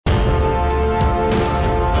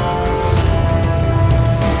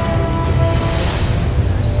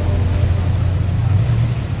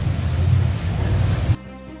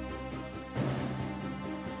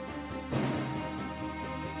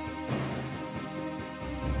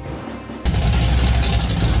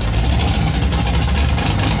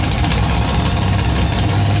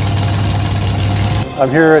I'm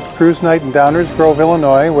here at Cruise Night in Downers Grove,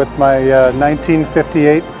 Illinois with my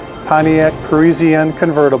 1958 Pontiac Parisienne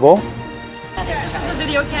convertible. This is a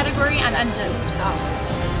video category on engines.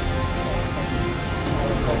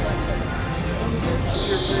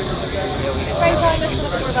 Try telling us a little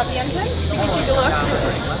bit more about the engine. Can we take a look?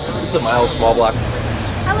 It's a mild small block.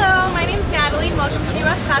 Hello, my name is Natalie and welcome to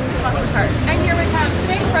USClassicMuscleCars. I'm here with Tom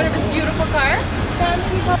today in front of this beautiful car. Tom,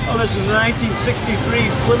 can you tell Oh, this is a 1963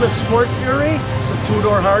 Plymouth Sport Fury. It's a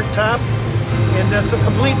two-door hardtop, and that's a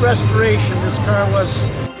complete restoration. This car was...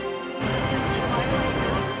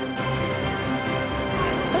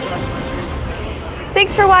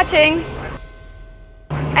 Thanks for watching,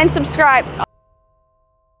 and subscribe.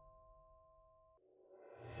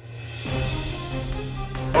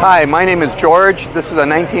 Hi, my name is George. This is a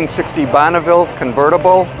 1960 Bonneville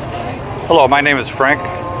convertible. Hello, my name is Frank.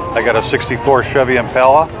 I got a 64 Chevy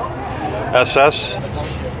Impala SS.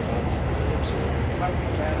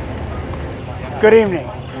 Good evening,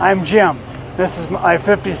 I'm Jim. This is my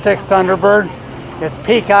 56 Thunderbird. It's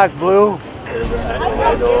peacock blue.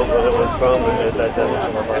 I know what it was from, but it's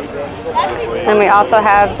identical. And we also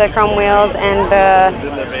have the chrome wheels and the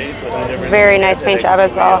very nice paint job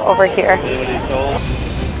as well over here.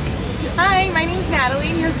 Hi, my name is Natalie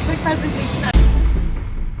and here's a quick presentation.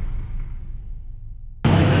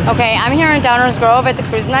 Okay, I'm here in Downers Grove at the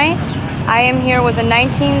Cruise Night. I am here with a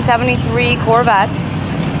 1973 Corvette.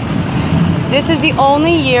 This is the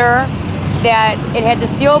only year that it had the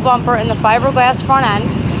steel bumper and the fiberglass front end.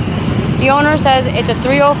 The owner says it's a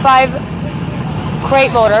 305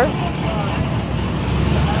 crate motor.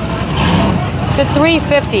 It's a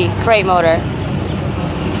 350 crate motor.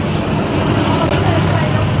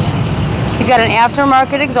 He's got an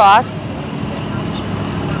aftermarket exhaust.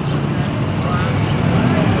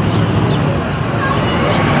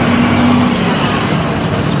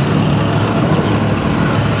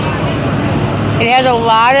 It has a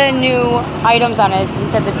lot of new items on it. He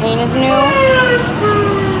said the paint is new.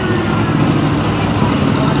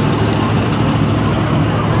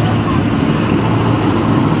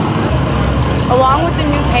 Along with the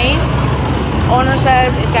new paint, owner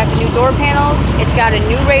says it's got the new door panels, it's got a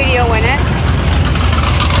new radio in it.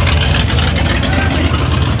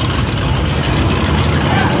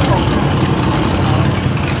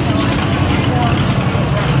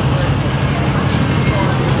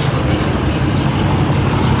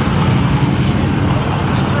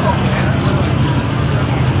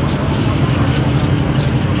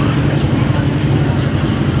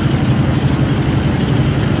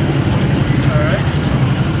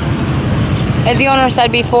 As the owner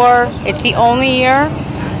said before, it's the only year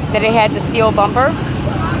that it had the steel bumper.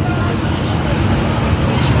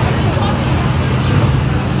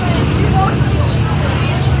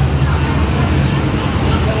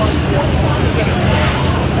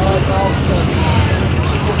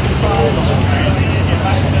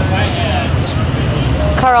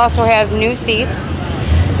 Car also has new seats.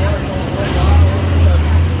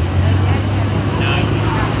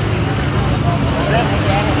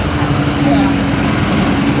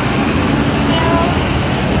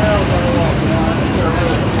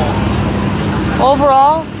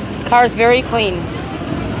 Overall, car's very clean.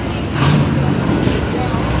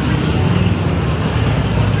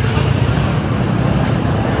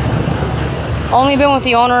 Only been with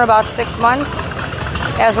the owner about 6 months,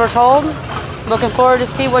 as we're told. Looking forward to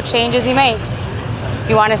see what changes he makes. If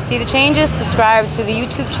you want to see the changes, subscribe to the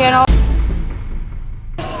YouTube channel.